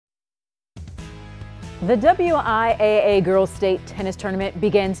The WIAA Girls State Tennis Tournament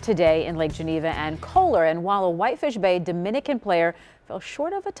begins today in Lake Geneva and Kohler. And while a Whitefish Bay Dominican player fell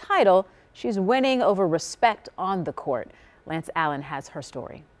short of a title, she's winning over respect on the court. Lance Allen has her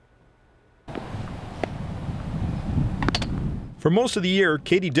story. For most of the year,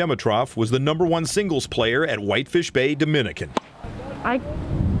 Katie Dimitrov was the #1 singles player at Whitefish Bay Dominican. I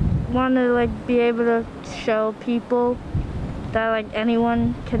want to be able to show people that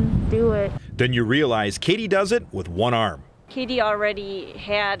anyone can do it. Then you realize Katie does it with one arm. Katie already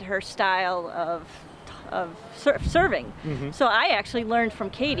had her style of serving. So I actually learned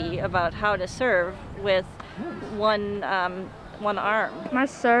from Katie about how to serve with one arm. My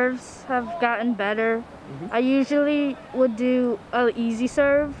serves have gotten better. I usually would do an easy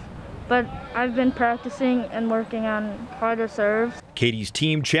serve, but I've been practicing and working on harder serves. Katie's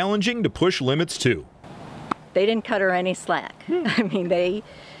team challenging to push limits too. They didn't cut her any slack. I mean,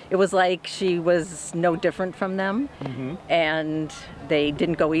 it was like she was no different from them, and they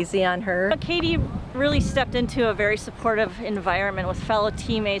didn't go easy on her. Katie really stepped into a very supportive environment with fellow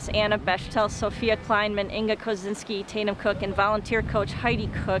teammates Anna Bechtel, Sophia Kleinman, Inga Kozinski, Tatum Cook, and volunteer coach Heidi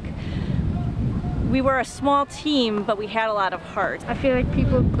Cook. We were a small team, but we had a lot of heart. I feel like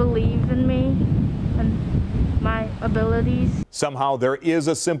people believe in me and my abilities. Somehow there is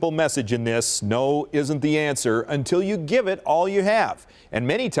a simple message in this. No isn't the answer until you give it all you have. And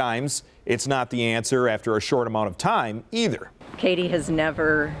many times it's not the answer after a short amount of time either. Katie has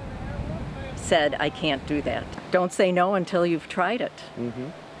never said, I can't do that. Don't say no until you've tried it.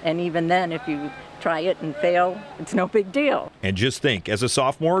 And even then, if you try it and fail, it's no big deal. And just think, as a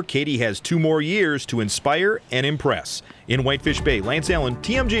sophomore, Katie has 2 more years to inspire and impress. In Whitefish Bay, Lance Allen,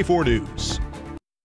 TMJ4 News.